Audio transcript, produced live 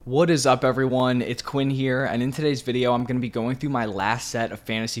What is up, everyone? It's Quinn here, and in today's video, I'm going to be going through my last set of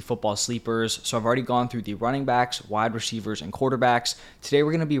fantasy football sleepers. So I've already gone through the running backs, wide receivers, and quarterbacks. Today, we're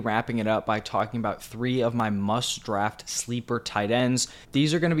going to be wrapping it up by talking about three of my must-draft sleeper tight ends.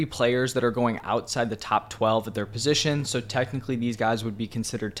 These are going to be players that are going outside the top 12 at their position, so technically these guys would be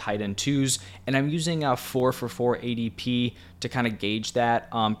considered tight end twos, and I'm using a 4-for-4 ADP to kind of gauge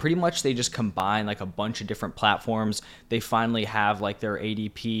that. Pretty much they just combine like a bunch of different platforms. They finally have like their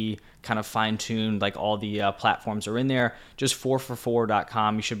ADP kind of fine-tuned, like all the platforms are in there. Just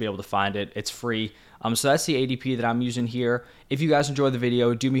 4for4.com, you should be able to find it. It's free. So that's the ADP that I'm using here. If you guys enjoyed the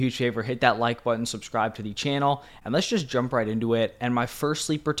video, do me a huge favor, hit that like button, subscribe to the channel, and let's just jump right into it. And my first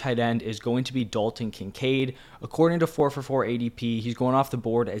sleeper tight end is going to be Dalton Kincaid. According to 4for4 ADP, he's going off the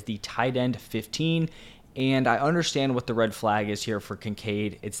board as the tight end 15. And I understand what the red flag is here for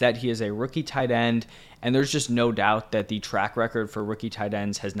Kincaid. It's that he is a rookie tight end, and there's just no doubt that the track record for rookie tight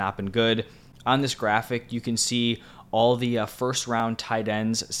ends has not been good. On this graphic, you can see all the first-round tight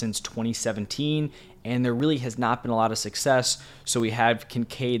ends since 2017, and there really has not been a lot of success. So we had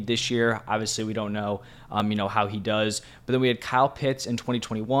Kincaid this year. Obviously, we don't know, how he does. But then we had Kyle Pitts in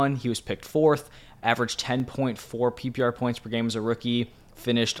 2021. He was picked fourth, averaged 10.4 PPR points per game as a rookie.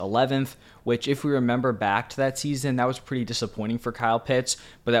 Finished 11th, which if we remember back to that season, that was pretty disappointing for Kyle Pitts,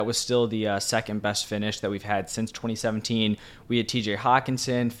 but that was still the second best finish that we've had since 2017. We had TJ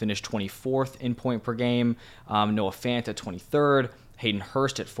Hawkinson finished 24th in point per game, Noah Fant at 23rd, Hayden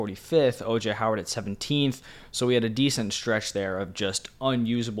Hurst at 45th, OJ Howard at 17th. So we had a decent stretch there of just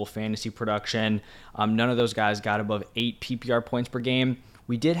unusable fantasy production. None of those guys got above 8 PPR points per game.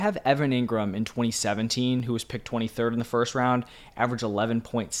 We did have Evan Ingram in 2017, who was picked 23rd in the first round, averaged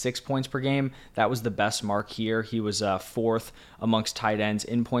 11.6 points per game. That was the best mark here. He was fourth amongst tight ends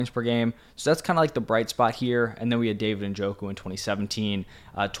in points per game. So that's kind of like the bright spot here. And then we had David Njoku in 2017,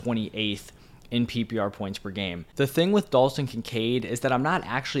 28th in PPR points per game. The thing with Dalton Kincaid is that I'm not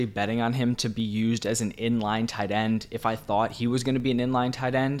actually betting on him to be used as an inline tight end. If I thought he was going to be an inline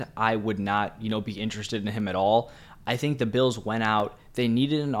tight end, I would not, be interested in him at all. I think the Bills went out. They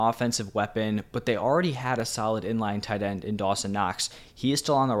needed an offensive weapon, but they already had a solid inline tight end in Dawson Knox. He is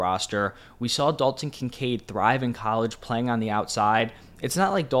still on the roster. We saw Dalton Kincaid thrive in college playing on the outside. It's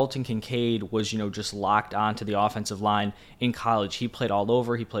not like Dalton Kincaid was, just locked onto the offensive line in college. He played all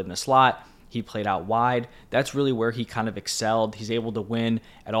over. He played in the slot. He played out wide. That's really where he kind of excelled. He's able to win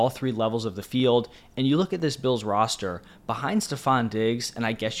at all three levels of the field. And you look at this Bills roster, behind Stephon Diggs, and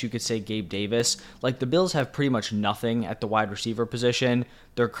I guess you could say Gabe Davis, like the Bills have pretty much nothing at the wide receiver position.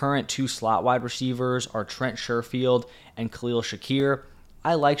 Their current two slot wide receivers are Trent Sherfield and Khalil Shakir.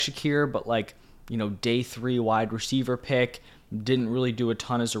 I like Shakir, but day 3 wide receiver pick. Didn't really do a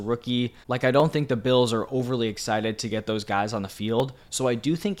ton as a rookie. I don't think the Bills are overly excited to get those guys on the field. So I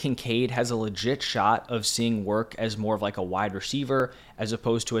do think Kincaid has a legit shot of seeing work as more of like a wide receiver as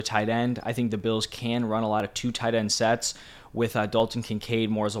opposed to a tight end. I think the Bills can run a lot of 2 tight end sets with Dalton Kincaid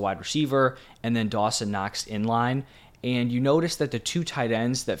more as a wide receiver and then Dawson Knox in line. And you notice that the 2 tight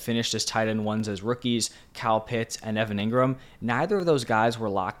ends that finished as tight end ones as rookies, Kyle Pitts and Evan Ingram, neither of those guys were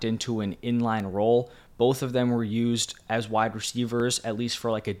locked into an inline role. Both of them were used as wide receivers, at least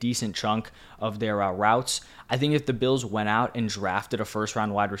for a decent chunk of their routes. I think if the Bills went out and drafted a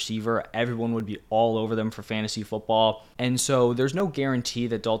first-round wide receiver, everyone would be all over them for fantasy football. And so there's no guarantee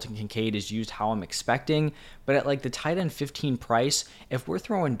that Dalton Kincaid is used how I'm expecting. But at the tight end 15 price, if we're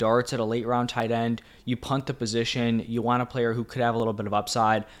throwing darts at a late-round tight end, you punt the position, you want a player who could have a little bit of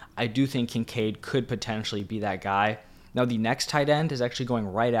upside, I do think Kincaid could potentially be that guy. Now, the next tight end is actually going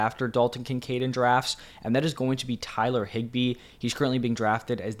right after Dalton Kincaid in drafts, and that is going to be Tyler Higbee. He's currently being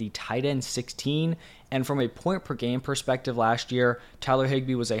drafted as the tight end 16, and from a point per game perspective last year, Tyler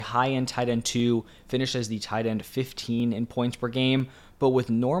Higbee was a high-end tight end 2, finished as the tight end 15 in points per game, but with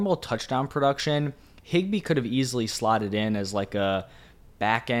normal touchdown production, Higbee could have easily slotted in as a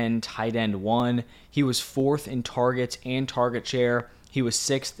back-end tight end 1. He was 4th in targets and target share. He was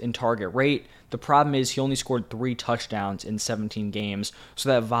 6th in target rate. The problem is he only scored 3 touchdowns in 17 games, so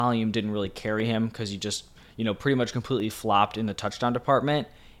that volume didn't really carry him because he just, pretty much completely flopped in the touchdown department.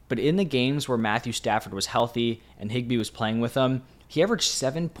 But in the games where Matthew Stafford was healthy and Higbee was playing with him, he averaged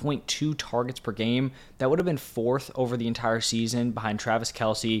 7.2 targets per game. That would have been 4th over the entire season behind Travis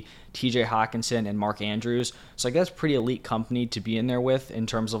Kelce, TJ Hawkinson, and Mark Andrews. So I guess pretty elite company to be in there with in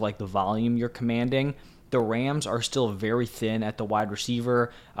terms of the volume you're commanding. The Rams are still very thin at the wide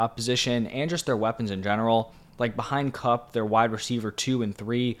receiver position and just their weapons in general. Behind Kupp, their wide receiver 2 and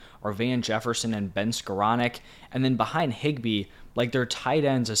 3 are Van Jefferson and Ben Skoranek. And then behind Higbee, their tight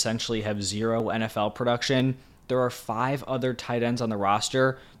ends essentially have 0 NFL production. there are 5 other tight ends on the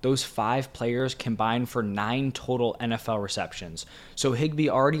roster. Those 5 players combined for 9 total NFL receptions. So Higbee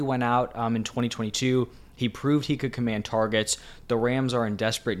already went out in 2022. He proved he could command targets. The Rams are in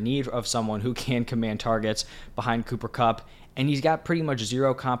desperate need of someone who can command targets behind Cooper Kupp. And he's got pretty much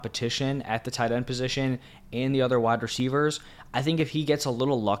zero competition at the tight end position and the other wide receivers. I think if he gets a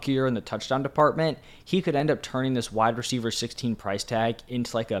little luckier in the touchdown department, he could end up turning this wide receiver 16 price tag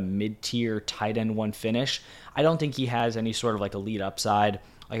into like a mid-tier tight end 1 finish. I don't think he has any sort of like elite upside.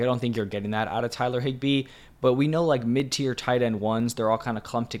 Like, I don't think you're getting that out of Tyler Higbee, but we know like mid-tier tight end 1s, they're all kind of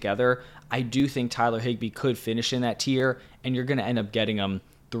clumped together. I do think Tyler Higbee could finish in that tier, and you're going to end up getting him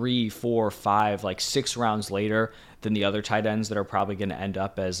 3, 4, 5, like 6 rounds later than the other tight ends that are probably going to end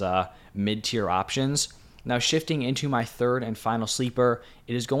up as mid-tier options. Now, shifting into my third and final sleeper,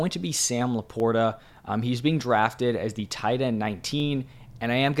 it is going to be Sam Laporta. He's being drafted as the tight end 19,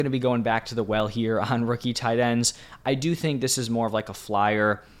 and I am going to be going back to the well here on rookie tight ends. I do think this is more of like a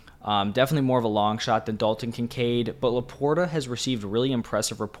flyer. Definitely more of a long shot than Dalton Kincaid, but Laporta has received really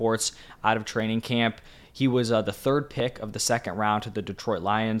impressive reports out of training camp. He was the 3rd pick of the 2nd round to the Detroit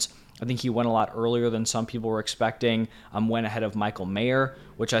Lions. I think he went a lot earlier than some people were expecting. Went ahead of Michael Mayer,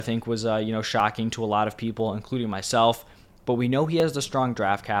 which I think was shocking to a lot of people, including myself. But we know he has the strong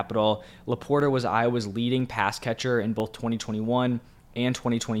draft capital. Laporta was Iowa's leading pass catcher in both 2021 and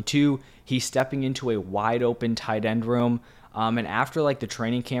 2022. He's stepping into a wide open tight end room. And after like the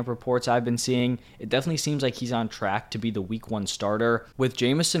training camp reports I've been seeing, it definitely seems like he's on track to be the week 1 starter. With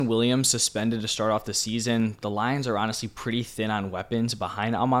Jameson Williams suspended to start off the season, the Lions are honestly pretty thin on weapons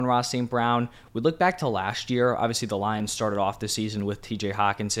behind Amon-Ra St. Brown. We look back to last year, obviously the Lions started off the season with TJ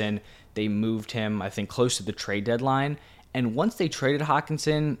Hockenson. They moved him, I think, close to the trade deadline. And once they traded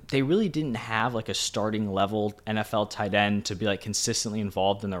Hockenson, they really didn't have like a starting level NFL tight end to be like consistently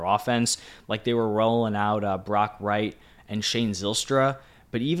involved in their offense. Like they were rolling out Brock Wright and Shane Zylstra.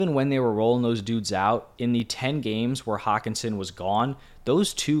 But even when they were rolling those dudes out, in the 10 games where Hockenson was gone,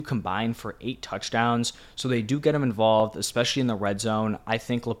 those 2 combined for 8 touchdowns. So they do get him involved, especially in the red zone. I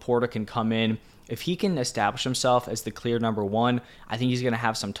think Laporta can come in. If he can establish himself as the clear number 1, I think he's going to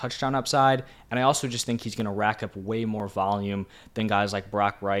have some touchdown upside. And I also just think he's going to rack up way more volume than guys like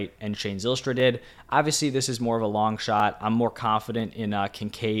Brock Wright and Shane Zylstra did. Obviously, this is more of a long shot. I'm more confident in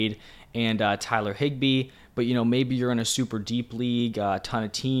Kincaid and Tyler Higbee. But, maybe you're in a super deep league, a ton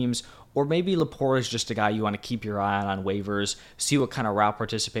of teams, or maybe Laporta is just a guy you want to keep your eye on waivers, see what kind of route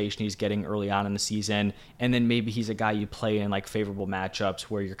participation he's getting early on in the season, and then maybe he's a guy you play in like favorable matchups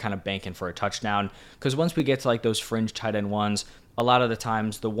where you're kind of banking for a touchdown. Because once we get to like those fringe tight end ones, a lot of the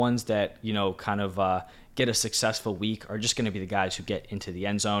times the ones that, kind of get a successful week are just going to be the guys who get into the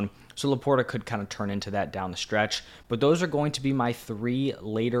end zone. So Laporta could kind of turn into that down the stretch. But those are going to be my 3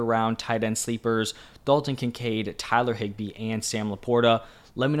 later round tight end sleepers: Dalton Kincaid, Tyler Higbee, and Sam Laporta.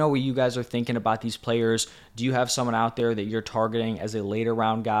 Let me know what you guys are thinking about these players. Do you have someone out there that you're targeting as a later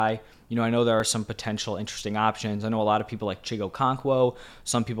round guy? I know there are some potential interesting options. I know a lot of people like Chigo Okonkwo.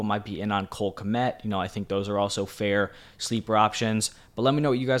 Some people might be in on Cole Kmet. I think those are also fair sleeper options. But let me know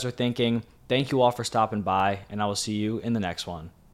what you guys are thinking. Thank you all for stopping by, and I will see you in the next one.